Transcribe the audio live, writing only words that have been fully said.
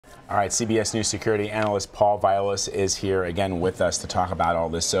All right, CBS News security analyst Paul Viollis is here again with us to talk about all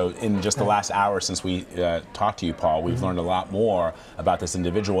this. So in just the last hour since we talked to you, Paul, we've learned a lot more about this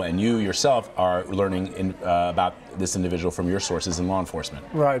individual, and you yourself are learning about this individual from your sources in law enforcement.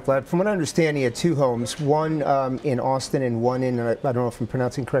 Right, Vlad. From what I understand, he had two homes, one in Austin and one in, I don't know if I'm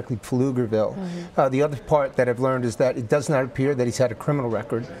pronouncing correctly, Pflugerville. The other part that I've learned is that it does not appear that he's had a criminal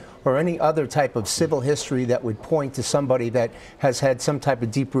record or any other type of civil history that would point to somebody that has had some type of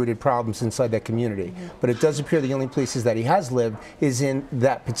deep-rooted problems inside that community. But it does appear the only places that he has lived is in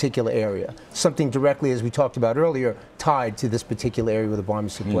that particular area. Something directly, as we talked about earlier, tied to this particular area where the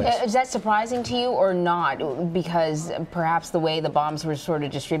bombs took place. Is that surprising to you or not? Because perhaps the way the bombs were sort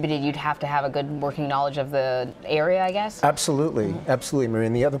of distributed, you'd have to have a good working knowledge of the area, I guess? Absolutely. Absolutely, Marie.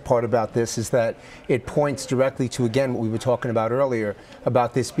 And the other part about this is that it points directly to, again, what we were talking about earlier,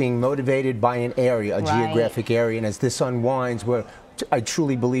 about this being motivated by an area, a geographic area. And as this unwinds, I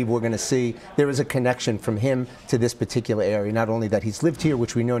truly believe we're going to see there is a connection from him to this particular area. Not only that he's lived here,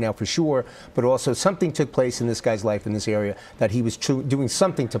 which we know now for sure, but also something took place in this guy's life in this area that he was doing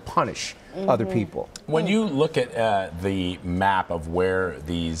something to punish other people. When you look at the map of where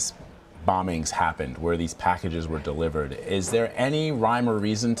these bombings happened, where these packages were delivered, is there any rhyme or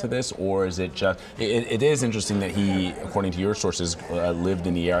reason to this, or is it just, it is interesting that he, according to your sources, lived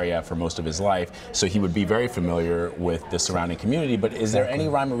in the area for most of his life, so he would be very familiar with the surrounding community, but is there any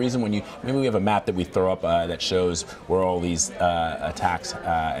rhyme or reason when you, maybe we have a map that we throw up that shows where all these attacks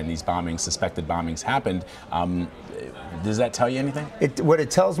and these bombings, suspected bombings happened, does that tell you anything? What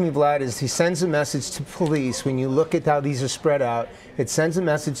it tells me, Vlad, is he sends a message to police. When you look at how these are spread out, it sends a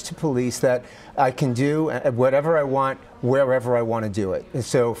message to police that I can do whatever I want, wherever I want to do it. And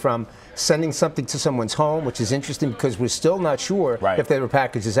so from sending something to someone's home, which is interesting because we're still not sure if there were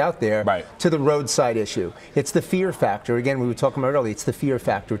packages out there, to the roadside issue. It's the fear factor. Again, we were talking about earlier, it's the fear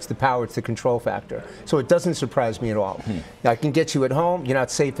factor, it's the power, it's the control factor. So it doesn't surprise me at all. I can get you at home, you're not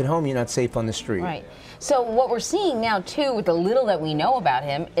safe at home, you're not safe on the street. Right. So what we're seeing now, too, with the little that we know about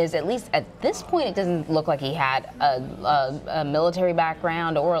him, is at least at this point, it doesn't look like he had a military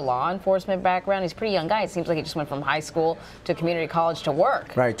background or a law enforcement background. He's a pretty young guy. It seems like he just went from high school to community college to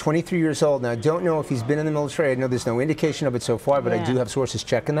work. Right, 23 years old. Now, I don't know if he's been in the military. I know there's no indication of it so far, but I do have sources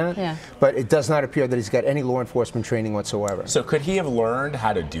checking that. But it does not appear that he's got any law enforcement training whatsoever. So could he have learned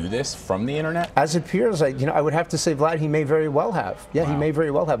how to do this from the internet? As it appears, I would have to say, Vlad, he may very well have. Yeah, he may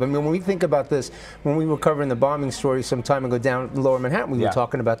very well have. I mean, when we think about this, when we were covering the bombing story some time ago down in Lower Manhattan, we were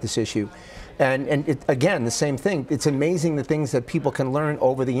talking about this issue. And again, the same thing. It's amazing the things that people can learn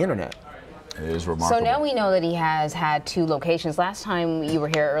over the internet. It is remarkable. So now we know that he has had two locations. Last time you were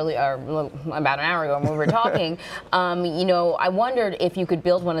here earlier, about an hour ago when we were talking, you know, I wondered if you could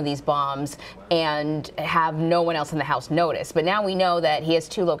build one of these bombs and have no one else in the house notice. But now we know that he has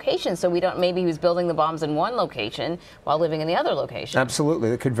two locations, so we don't, maybe he was building the bombs in one location while living in the other location. Absolutely,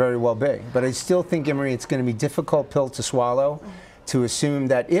 that could very well be. But I still think, Emery, it's going to be a difficult pill to swallow, to assume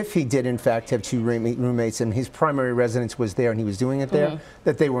that if he did in fact have two roommates and his primary residence was there and he was doing it there,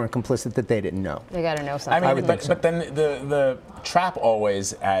 that they weren't complicit, that they didn't know. They got to know something. I mean, but then the trap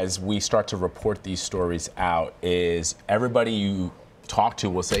always, as we start to report these stories out, is everybody you talk to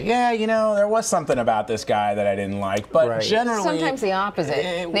will say, yeah, you know, there was something about this guy that I didn't like, but generally sometimes the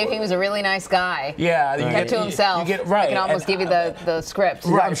opposite. Maybe he was a really nice guy. Yeah, he kept to himself. I can almost give you the script.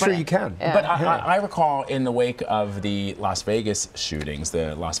 Right, I'm sure you can. But I recall in the wake of the Las Vegas shootings,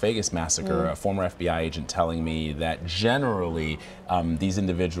 the Las Vegas massacre, a former FBI agent telling me that generally these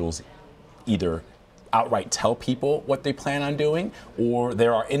individuals either outright tell people what they plan on doing, or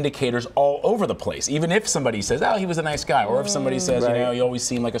there are indicators all over the place. Even if somebody says, oh, he was a nice guy, or if somebody says, you know, you always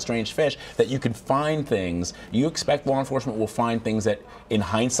seem like a strange fish, that you can find things. You expect law enforcement will find things that in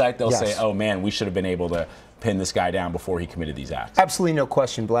hindsight they'll say, oh man, we should have been able to pin this guy down before he committed these acts. Absolutely no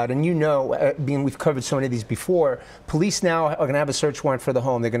question, Vlad. And you know, being we've covered so many of these before, police now are going to have a search warrant for the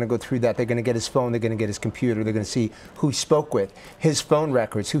home. They're going to go through that. They're going to get his phone. They're going to get his computer. They're going to see who he spoke with, his phone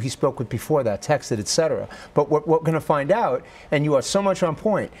records, who he spoke with before that, texted, etc. But what we're going to find out, and you are so much on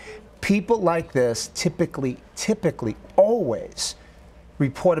point, people like this typically always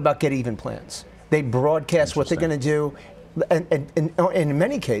report about get-even plans. They broadcast what they're going to do. And in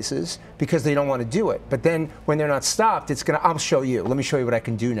many cases, because they don't want to do it. But then when they're not stopped, it's going to, I'll show you. Let me show you what I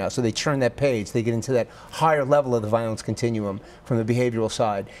can do now. So they turn that page. They get into that higher level of the violence continuum from the behavioral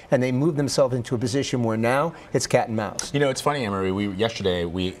side. And they move themselves into a position where now it's cat and mouse. You know, it's funny, Emery. Yesterday,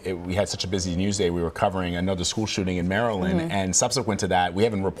 we had such a busy news day. We were covering another school shooting in Maryland. And subsequent to that, we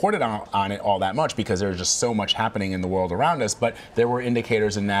haven't reported on it all that much because there's just so much happening in the world around us. But there were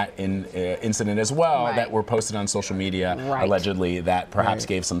indicators in that incident as well that were posted on social media. allegedly, that perhaps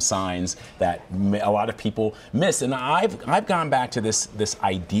gave some signs that a lot of people missed. And I've gone back to this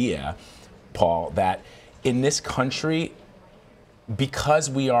idea, Paul, that in this country, because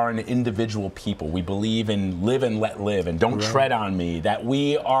we are an individual people, we believe in live and let live and don't tread on me, that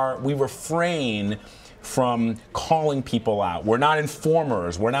we refrain from calling people out. We're not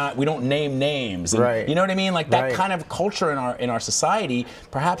informers. We don't name names. And, you know what I mean? Like that kind of culture in our society,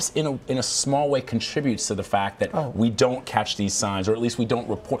 perhaps in a small way, contributes to the fact that we don't catch these signs, or at least we don't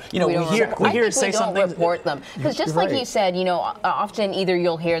report. You know, we hear say something. We don't report them because just like you said, you know, often either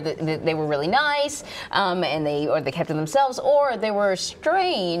you'll hear that they were really nice, and they kept to themselves, or they were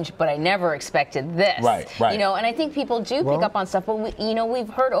strange, but I never expected this. Right. You know, and I think people do pick up on stuff, but you know, we've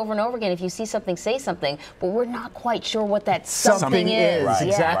heard over and over again, if you see something, say something. But we're not quite sure what that something is.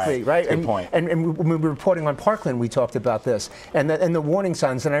 Exactly, right? Good point. And when we were reporting on Parkland, we talked about this. And the warning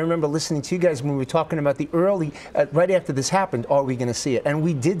signs. And I remember listening to you guys when we were talking about the early, right after this happened, are we going to see it? And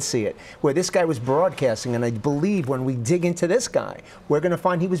we did see it, where this guy was broadcasting. And I believe when we dig into this guy, we're going to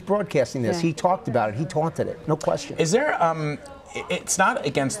find he was broadcasting this. He talked about it. He taunted it. No question. Is there... It's not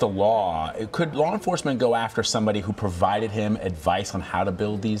against the law. Could law enforcement go after somebody who provided him advice on how to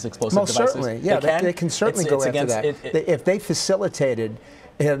build these explosive devices? Most certainly, yeah. They can certainly go after that. If they facilitated...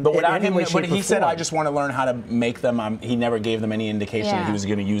 But without him, when he said, I just want to learn how to make them, he never gave them any indication that he was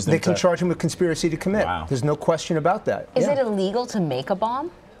going to use them. They can charge him with conspiracy to commit. There's no question about that. Is it illegal to make a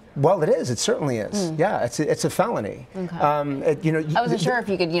bomb? Well, it is. It certainly is. Yeah, it's a felony. Okay. You know, I wasn't sure if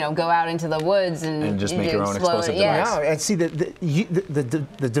you could, you know, go out into the woods and just make your own explosive device. No, and see,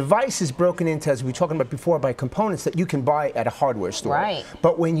 the device is broken into, as we were talking about before, by components that you can buy at a hardware store. Right.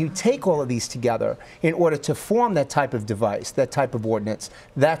 But when you take all of these together in order to form that type of device, that type of ordinance,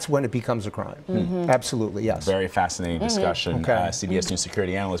 that's when it becomes a crime. Absolutely, yes. Very fascinating discussion. CBS News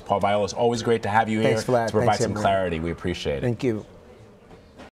security analyst Paul Viollis, always great to have you here to provide some clarity. We appreciate it. Thank you.